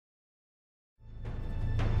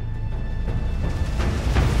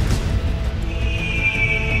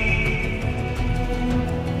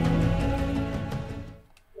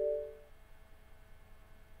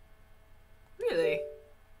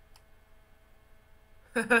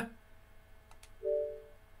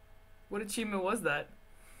What achievement was that?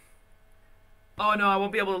 Oh no, I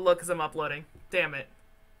won't be able to look because I'm uploading. Damn it.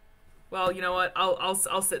 Well, you know what? I'll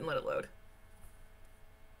sit and let it load.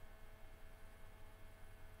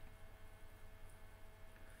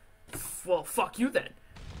 Well, fuck you then.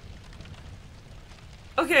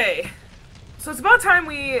 Okay, so it's about time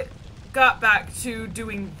we got back to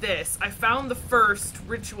doing this. I found the first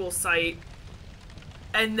ritual site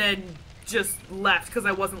and then just left because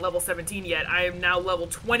I wasn't level 17 yet. I am now level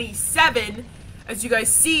 27. As you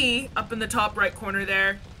guys see up in the top right corner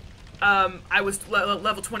there, I was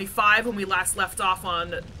level 25 when we last left off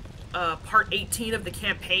on part 18 of the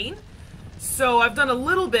campaign. So I've done a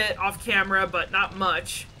little bit off camera, but not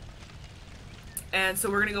much. And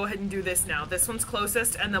so we're gonna go ahead and do this now. This one's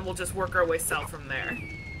closest, and then we'll just work our way south from there.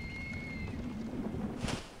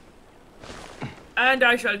 And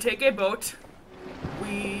I shall take a boat.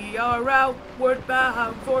 We are outward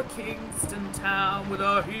bound for Kingston town with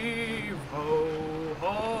a heave-ho-ho.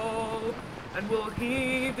 And we'll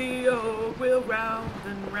heave the oak wheel round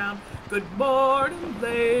and round. Good morning,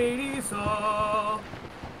 ladies all.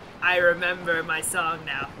 I remember my song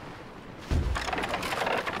now.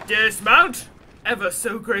 Dismount! Ever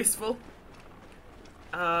so graceful.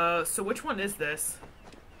 So which one is this?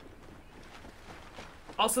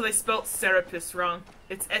 Also, they spelt Serapis wrong.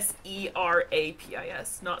 It's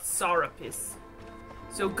S-E-R-A-P-I-S, not Sarapis.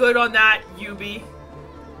 So good on that, Yubi.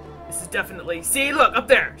 This is definitely... See, look, up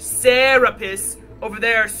there. Serapis. Over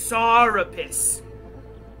there, Sarapis.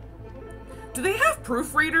 Do they have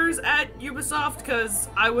proofreaders at Ubisoft? Because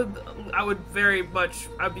I'd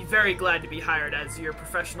be very glad to be hired as your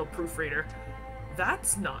professional proofreader.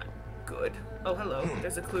 That's not good. Oh, hello.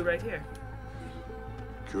 There's a clue right here.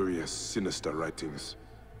 Curious, sinister writings.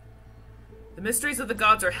 The mysteries of the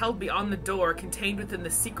gods are held beyond the door, contained within the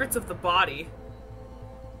secrets of the body.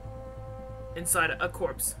 Inside a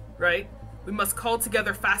corpse, right? We must call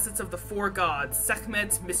together facets of the four gods.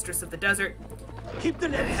 Sekhmet, mistress of the desert. Keep the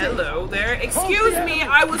net. Hello there. Excuse me,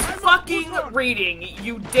 I was fucking reading,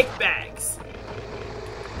 you dickbags.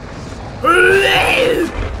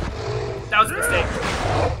 That was a mistake.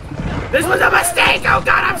 This was a mistake! Oh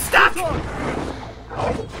god, I'm stuck!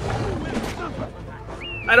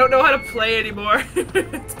 I don't know how to play anymore.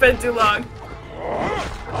 It's been too long.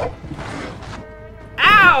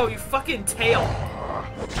 Ow, you fucking tail.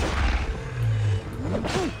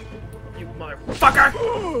 You motherfucker!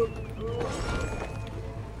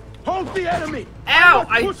 Hold the enemy! Ow!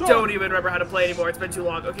 I don't even remember how to play anymore. It's been too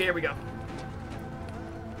long. Okay, here we go.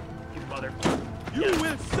 You mother... You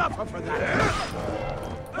will suffer for that!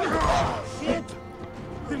 Shit!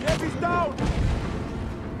 The heavy's down!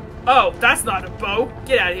 Oh, that's not a bow.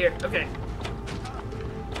 Get out of here. Okay.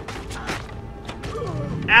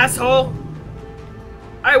 Asshole!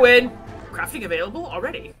 I win! Crafting available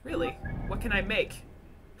already? Really? What can I make?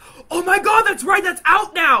 Oh my god, that's right! That's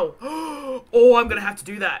out now! Oh, I'm gonna have to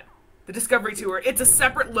do that. The Discovery Tour. It's a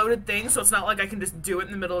separate loaded thing, so it's not like I can just do it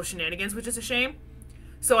in the middle of Shenanigans, which is a shame.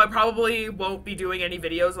 So I probably won't be doing any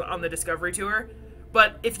videos on the Discovery Tour.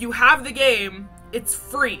 But if you have the game, it's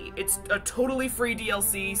free. It's a totally free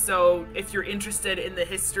DLC, so if you're interested in the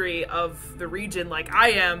history of the region like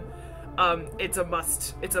I am, it's a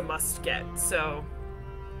must get. So,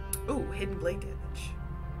 ooh, hidden blade damage.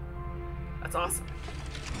 That's awesome.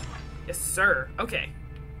 Yes, sir. Okay.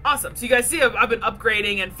 Awesome. So you guys see I've been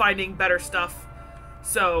upgrading and finding better stuff.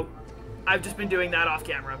 So I've just been doing that off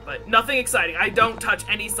camera, but nothing exciting. I don't touch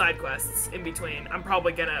any side quests in between. I'm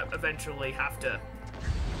probably gonna eventually have to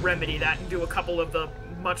remedy that and do a couple of the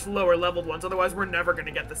much lower leveled ones. Otherwise, we're never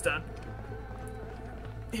gonna get this done.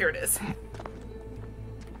 Here it is.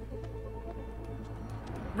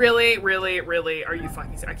 Really, really, really? Are you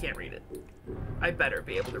fucking serious? I can't read it. I better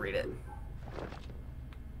be able to read it.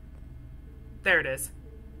 There it is.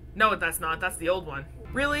 No, that's not. That's the old one.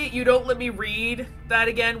 Really? You don't let me read that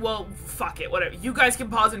again? Well, fuck it. Whatever. You guys can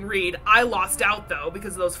pause and read. I lost out, though,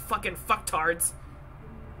 because of those fucking fucktards.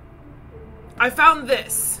 I found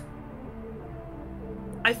this.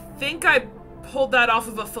 I think I pulled that off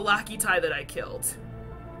of a Phylakitai that I killed.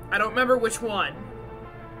 I don't remember which one.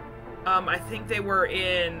 I think they were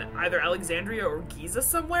in either Alexandria or Giza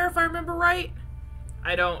somewhere, if I remember right.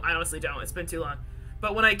 I honestly don't. It's been too long.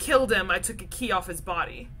 But when I killed him, I took a key off his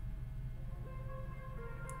body.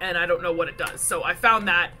 And I don't know what it does. So I found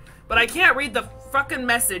that. But I can't read the fucking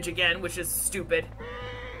message again, which is stupid.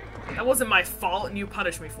 That wasn't my fault, and you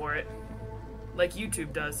punish me for it. Like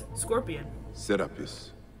YouTube does. Scorpion.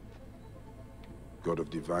 Serapis. God of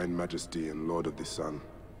divine majesty and Lord of the sun.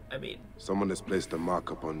 I mean... Someone has placed a mark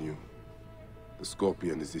upon you. The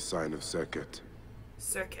scorpion is the sign of Serket.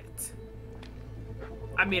 Circuit.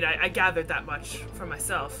 I mean, I gathered that much for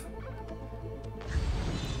myself.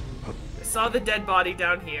 I saw the dead body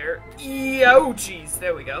down here. Oh, jeez.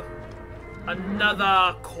 There we go.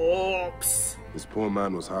 Another corpse. This poor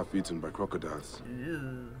man was half eaten by crocodiles.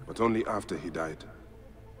 Ew. But only after he died.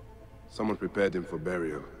 Someone prepared him for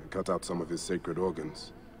burial and cut out some of his sacred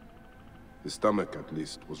organs. His stomach, at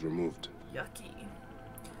least, was removed. Yucky.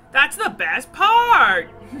 That's the best part!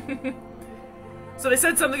 So they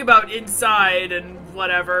said something about inside and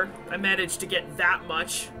whatever. I managed to get that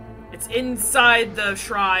much. It's inside the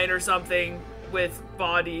shrine or something with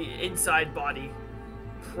body, inside body.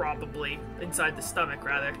 Probably. Inside the stomach,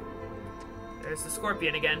 rather. There's the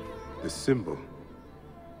scorpion again. This symbol.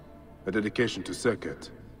 A dedication to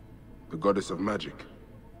Serket, the goddess of magic.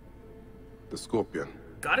 The scorpion.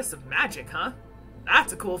 Goddess of magic, huh?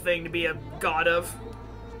 That's a cool thing to be a god of.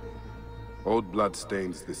 Old blood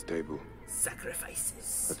stains this table.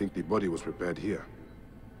 Sacrifices. I think the body was prepared here.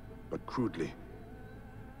 But crudely.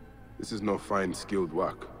 This is no fine, skilled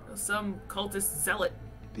work. Some cultist zealot.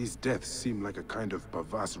 These deaths seem like a kind of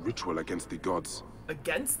perverse ritual against the gods.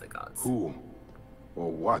 Against the gods? Who or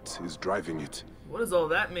what is driving it? What does all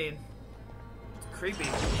that mean? It's creepy.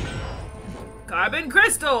 Carbon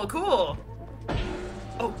crystal, cool!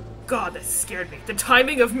 Oh god, that scared me. The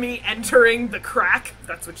timing of me entering the crack,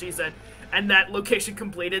 that's what she said, and that location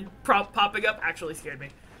completed popping up actually scared me.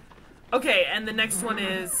 Okay, and the next one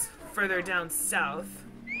is further down south.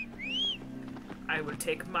 I will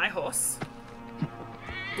take my horse.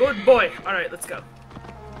 Good boy. Alright, let's go.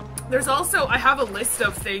 There's also, I have a list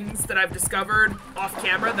of things that I've discovered off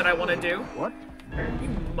camera that I want to do. What? You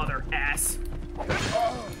mother ass.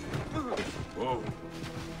 Whoa.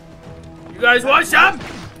 You guys want some?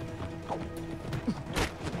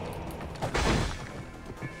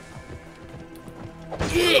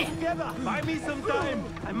 Yeah. Together. Buy me some time.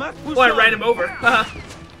 I must push Oh, I on. ran him over.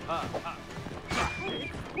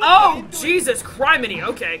 Oh, Jesus criminy.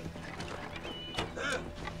 Okay.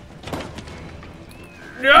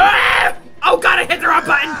 Oh god, I hit the wrong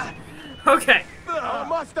button! Okay. Our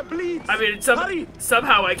master bleeds. I mean, Hurry.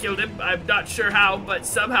 somehow I killed him. I'm not sure how, but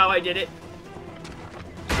somehow I did it.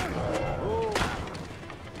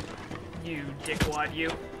 You dickwad, you.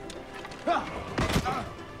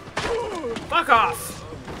 Fuck off!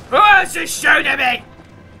 Who else is shooting me?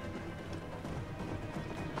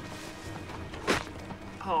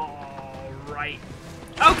 Alright.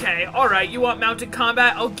 Okay, alright, you want mounted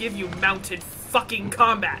combat? I'll give you mounted fucking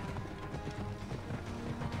combat.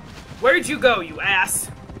 Where'd you go, you ass?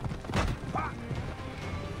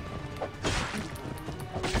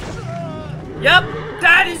 Yep,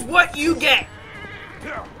 that is what you get.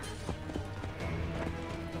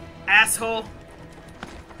 Asshole.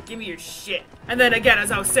 Give me your shit. And then again,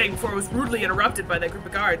 as I was saying before, I was rudely interrupted by that group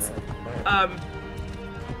of guards.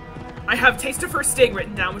 I have Taste of Her Sting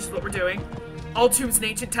written down, which is what we're doing. All Tombs and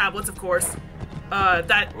Ancient Tablets, of course.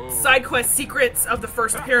 That side quest, Secrets of the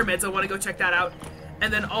First Pyramids, I want to go check that out.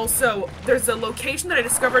 And then also, there's a location that I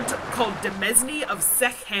discovered called Demesne of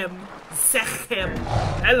Sechem.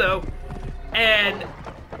 Hello. And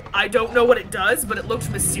I don't know what it does, but it looks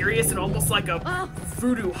mysterious and almost like a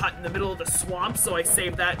voodoo hut in the middle of the swamp, so I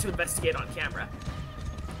saved that to investigate on camera.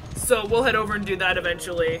 So we'll head over and do that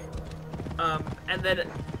eventually. And then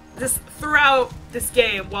just throughout this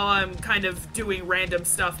game, while I'm kind of doing random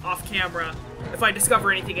stuff off camera, if I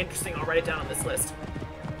discover anything interesting, I'll write it down on this list.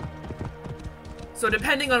 So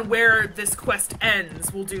depending on where this quest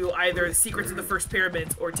ends, we'll do either Secrets of the First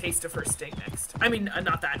Pyramids or Taste of Her Sting next. I mean,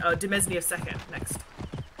 not that, Demesne of Second next.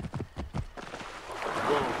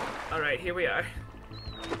 Alright, here we are.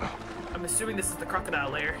 I'm assuming this is the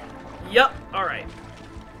crocodile lair. Yup, alright.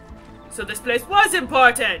 So this place was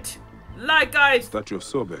important! Like I... Statue of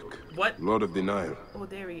Sobek. What? Lord of the Nile. Oh,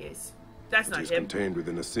 there he is. That's It not is him. contained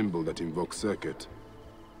within a symbol that invokes Serket,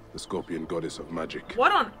 the scorpion goddess of magic.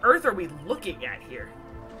 What on earth are we looking at here?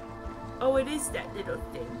 Oh, it is that little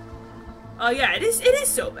thing. Oh yeah, it is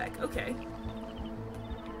Sobek, okay.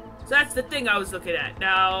 So that's the thing I was looking at.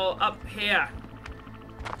 Now, up here.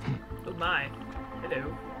 Oh my.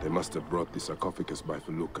 Hello. They must have brought the sarcophagus by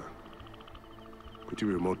Feluca. Pretty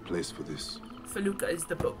remote place for this. Feluca is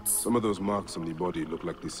the boats. Some of those marks on the body look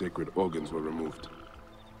like the sacred organs were removed.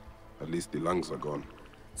 At least the lungs are gone.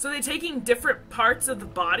 So they're taking different parts of the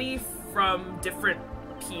body from different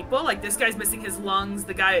people? Like this guy's missing his lungs,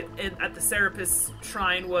 the guy at the Serapis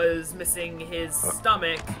shrine was missing his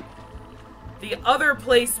stomach. The other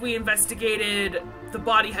place we investigated, the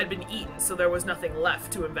body had been eaten, so there was nothing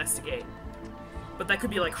left to investigate. But that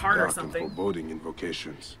could be like heart or Dark and something. foreboding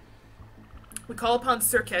invocations. We call upon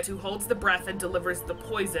Serket, who holds the breath and delivers the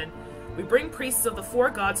poison. We bring priests of the four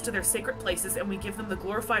gods to their sacred places, and we give them the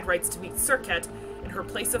glorified rights to meet Serket in her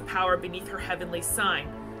place of power beneath her heavenly sign.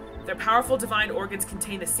 Their powerful divine organs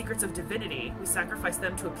contain the secrets of divinity. We sacrifice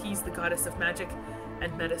them to appease the goddess of magic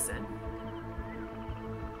and medicine.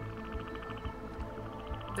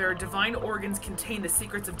 Their divine organs contain the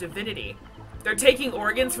secrets of divinity. They're taking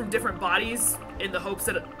organs from different bodies in the hopes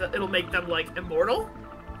that it'll make them, like, immortal?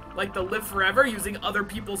 Like, they'll live forever using other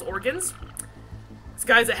people's organs? This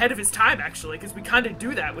guy's ahead of his time, actually, because we kind of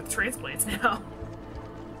do that with transplants now.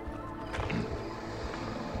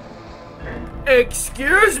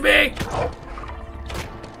 Excuse me!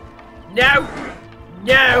 No!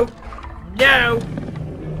 No! No!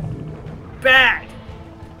 Bad!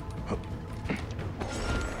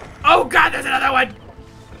 Oh god, there's another one!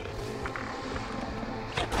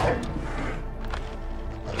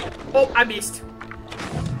 Oh, I missed.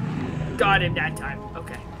 Got him that time.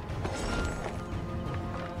 Okay.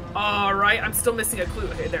 Alright, I'm still missing a clue.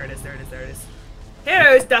 Okay, there it is, there it is, there it is.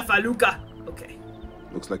 Here's the Faluka! Okay.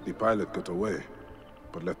 Looks like the pilot got away,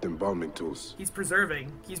 but left embalming tools. He's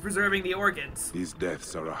preserving the organs. These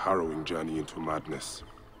deaths are a harrowing journey into madness.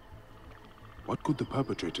 What could the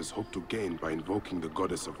perpetrators hope to gain by invoking the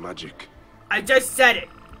goddess of magic? I just said it.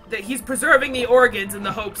 That he's preserving the organs in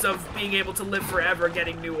the hopes of being able to live forever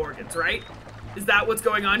getting new organs, right? Is that what's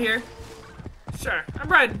going on here? Sure.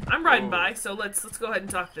 I'm riding by, so let's go ahead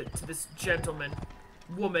and talk to this gentleman.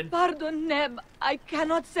 Woman. Pardon, Neb. I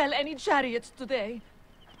cannot sell any chariots today.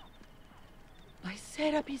 My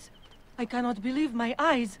Serapis, I cannot believe my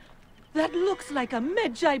eyes. That looks like a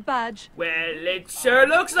Magi badge. Well, it sure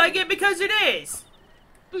looks like it because it is.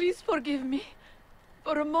 Please forgive me.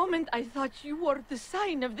 For a moment, I thought you wore the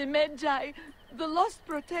sign of the Magi, the lost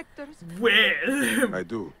protectors. Well... I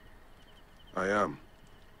do. I am.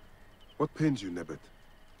 What pains you, Nebbet?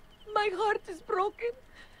 My heart is broken.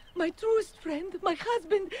 My truest friend, my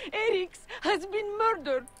husband, Erix, has been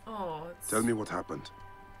murdered. Oh, Tell me what happened.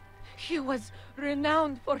 He was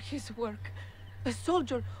renowned for his work. A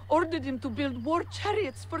soldier ordered him to build war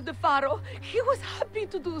chariots for the pharaoh. He was happy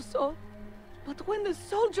to do so. But when the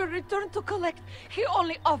soldier returned to collect, he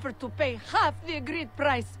only offered to pay half the agreed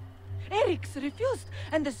price. Erix refused,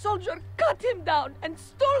 and the soldier cut him down and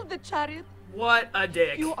stole the chariot. What a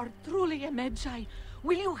dick. You are truly a Magi.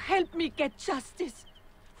 Will you help me get justice?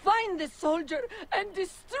 Find the soldier and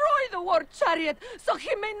destroy the war chariot so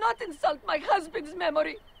he may not insult my husband's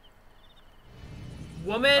memory.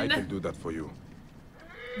 Woman. I can do that for you.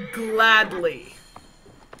 Gladly.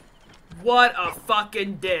 What a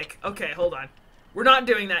fucking dick. Okay, hold on. We're not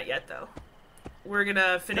doing that yet, though. We're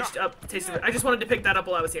gonna finish up tasting it. I just wanted to pick that up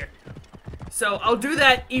while I was here. So, I'll do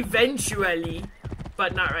that eventually,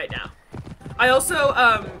 but not right now. I also,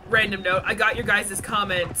 random note, I got your guys'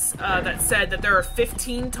 comments that said that there are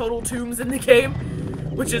 15 total tombs in the game,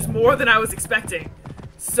 which is more than I was expecting.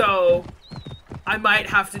 So, I might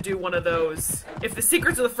have to do one of those. If the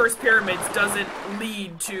Secrets of the First Pyramids doesn't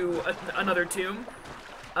lead to another tomb,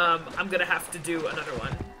 I'm gonna have to do another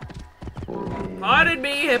one. Pardon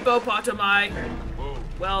me, hippopotami.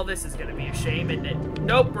 Well, this is gonna be a shame, isn't it?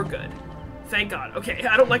 Nope, we're good. Thank God. Okay,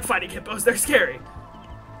 I don't like fighting hippos, they're scary.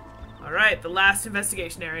 Alright, the last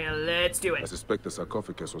investigation area, let's do I it. suspect the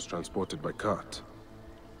sarcophagus was transported by cart.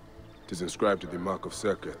 It is inscribed with the mark of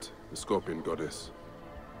Serket, the scorpion goddess.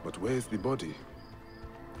 But where is the body?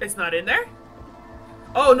 It's not in there?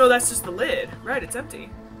 Oh, no, that's just the lid. Right, it's empty.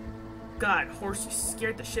 God, horse, you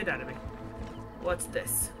scared the shit out of me. What's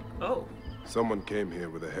this? Oh. Someone came here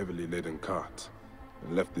with a heavily laden cart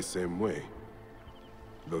and left the same way.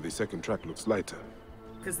 Though the second track looks lighter.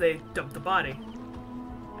 Because they dumped the body.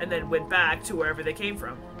 And then went back to wherever they came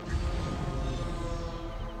from.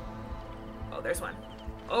 Oh, there's one.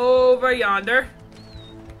 Over yonder.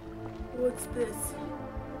 What's this?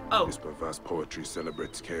 Oh. This perverse poetry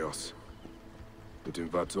celebrates chaos. It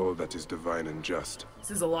inverts all that is divine and just. This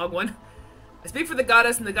is a long one. I speak for the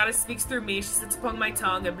goddess, and the goddess speaks through me. She sits upon my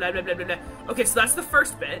tongue, and blah, blah, blah, blah, blah. Okay, so that's the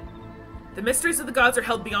first bit. The mysteries of the gods are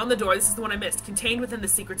held beyond the door. This is the one I missed. Contained within the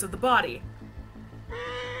secrets of the body.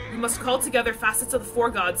 We must call together facets of the four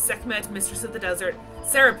gods, Sekhmet, mistress of the desert,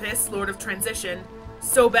 Serapis, lord of transition,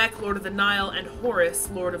 Sobek, lord of the Nile, and Horus,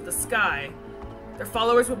 lord of the sky. Their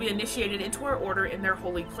followers will be initiated into our order in their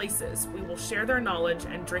holy places. We will share their knowledge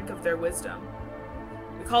and drink of their wisdom.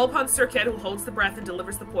 We call upon Serket, who holds the breath and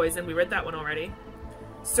delivers the poison. We read that one already.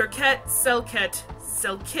 Serket,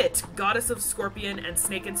 Selkit, goddess of scorpion and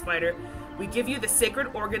snake and spider. We give you the sacred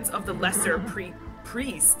organs of the lesser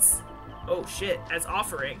priests. Oh shit, as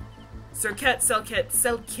offering. Serket, Selket,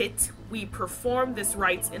 Selkit, we perform this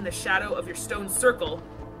rites in the shadow of your stone circle.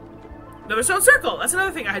 Another stone circle! That's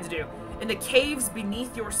another thing I had to do. In the caves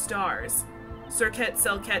beneath your stars. Serket,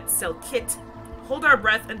 Selket, Selkit. Hold our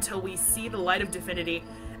breath until we see the light of divinity,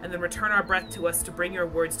 and then return our breath to us to bring your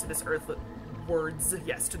words to this earthly...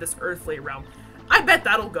 to this earthly realm. I bet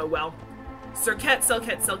that'll go well. Serket,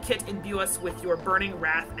 Selket, Selkit, imbue us with your burning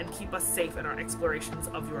wrath and keep us safe in our explorations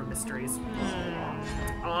of your mysteries.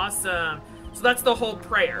 Awesome. So that's the whole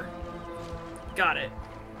prayer. Got it.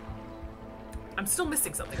 I'm still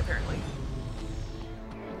missing something, apparently.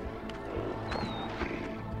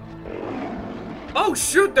 Oh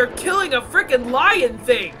shoot, they're killing a frickin' lion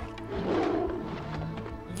thing!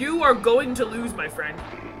 You are going to lose, my friend.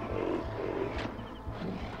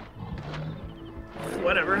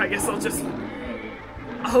 Whatever, I guess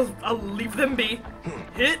I'll leave them be.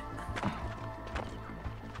 Hit!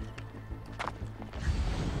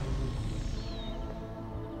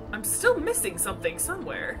 I'm still missing something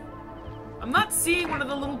somewhere. I'm not seeing one of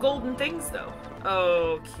the little golden things, though.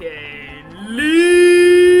 Okay,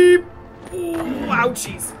 leap! Ooh,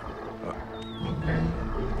 ouchies.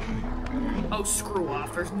 Oh, screw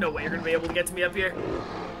off. There's no way you're gonna be able to get to me up here.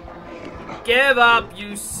 Give up,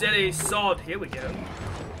 you silly sod. Here we go.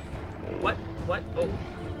 What? What? Oh.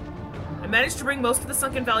 I managed to bring most of the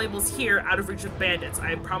sunken valuables here out of reach of bandits. I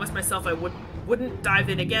had promised myself I wouldn't dive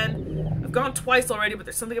in again. I've gone twice already, but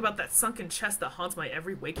there's something about that sunken chest that haunts my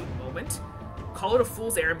every waking moment. Call it a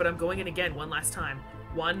fool's errand, but I'm going in again one last time.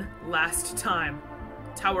 One last time.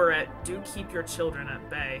 Towerette, do keep your children at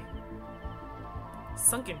bay.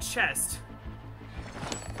 Sunken chest.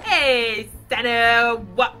 Hey, Senna!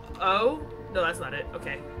 What? Oh? No, that's not it.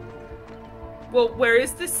 Okay. Well, where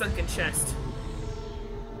is this sunken chest?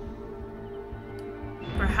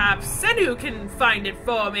 Perhaps Senu can find it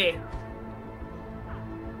for me.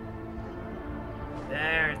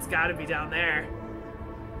 There, it's gotta be down there.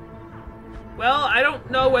 Well, I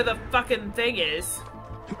don't know where the fucking thing is.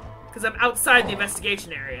 Because I'm outside the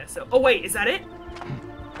investigation area, so... Oh, wait, is that it?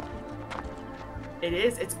 It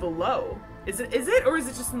is? It's below. Is it, or is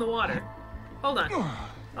it just in the water? Hold on.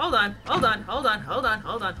 Hold on, hold on, hold on, hold on,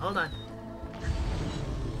 hold on, hold on.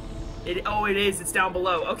 Oh, it is. It's down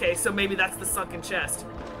below. Okay, so maybe that's the sunken chest.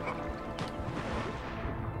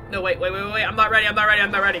 No, wait. I'm not ready.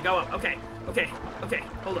 Go up. Okay.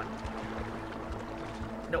 Hold on.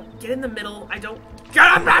 No, get in the middle. I don't... Get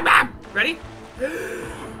up! Ready?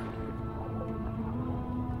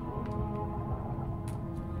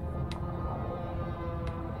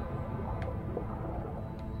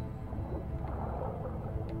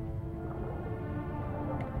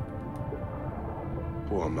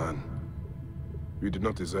 Poor man. You did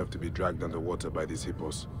not deserve to be dragged underwater by these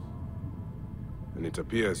hippos. And it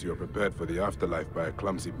appears you are prepared for the afterlife by a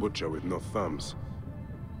clumsy butcher with no thumbs.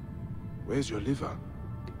 Where's your liver?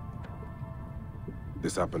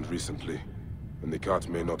 This happened recently, and the cart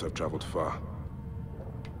may not have traveled far.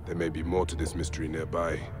 There may be more to this mystery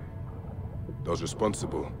nearby. Those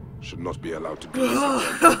responsible should not be allowed to do this.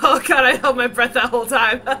 Oh god, I held my breath that whole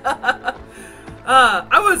time.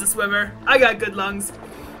 I was a swimmer. I got good lungs.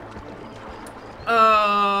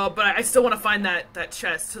 But I still want to find that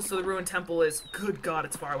chest. So the ruined temple is... Good god,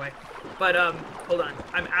 it's far away. But, hold on.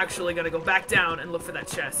 I'm actually gonna go back down and look for that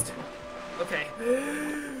chest. Okay.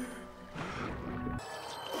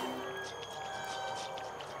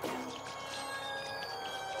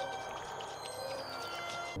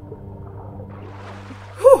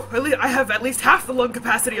 Whew! I have at least half the lung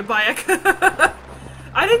capacity of Bayek.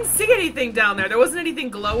 I didn't see anything down there. There wasn't anything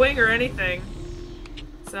glowing or anything.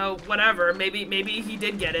 So, whatever. Maybe he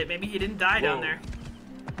did get it. Maybe he didn't die down there.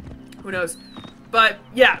 Who knows? But,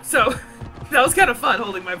 yeah, so, that was kind of fun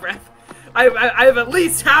holding my breath. I have at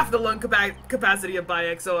least half the lung capacity of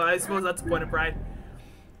Bayek, so I suppose that's a point of pride.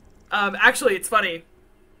 Actually, it's funny.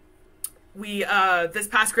 We, this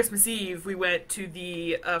past Christmas Eve, we went to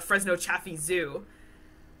the, Fresno Chaffee Zoo.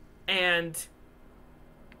 And,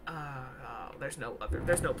 there's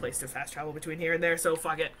no place to fast travel between here and there, so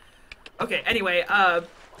fuck it. Okay, anyway,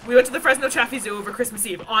 we went to the Fresno Chaffee Zoo over Christmas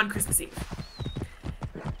Eve, on Christmas Eve.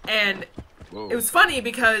 And it was funny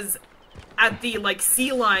because at the, like,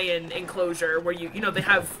 sea lion enclosure where you know, they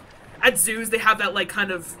have, at zoos, they have that, like,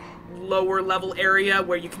 kind of lower level area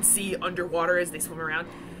where you can see underwater as they swim around.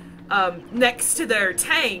 Next to their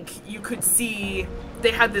tank, you could see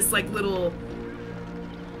they had this, like, little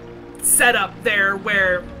setup there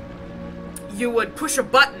where you would push a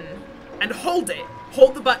button and hold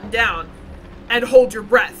the button down, and hold your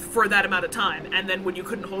breath for that amount of time. And then when you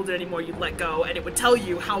couldn't hold it anymore, you'd let go, and it would tell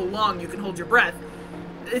you how long you can hold your breath.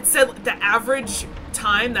 it said the average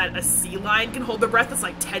time that a sea lion can hold their breath is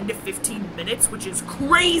like 10 to 15 minutes, which is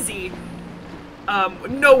crazy.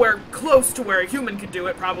 Nowhere close to where a human could do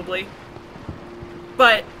it, probably.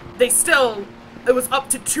 But they still, it was up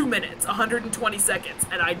to 2 minutes, 120 seconds,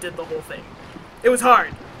 and I did the whole thing. It was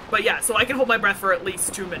hard. But yeah, so I can hold my breath for at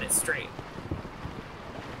least 2 minutes straight.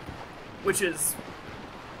 Which is,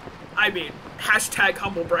 I mean, hashtag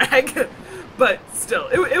humble brag. But still,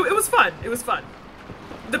 it was fun. It was fun.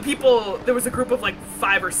 The people, there was a group of like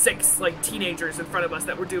 5 or 6 like teenagers in front of us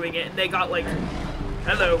that were doing it, and they got like,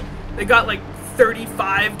 they got like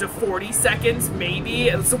 35 to 40 seconds maybe,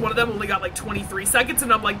 and so one of them only got like 23 seconds,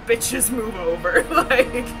 and I'm like, bitches, move over.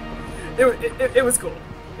 Like, it was cool.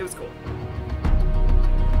 It was cool.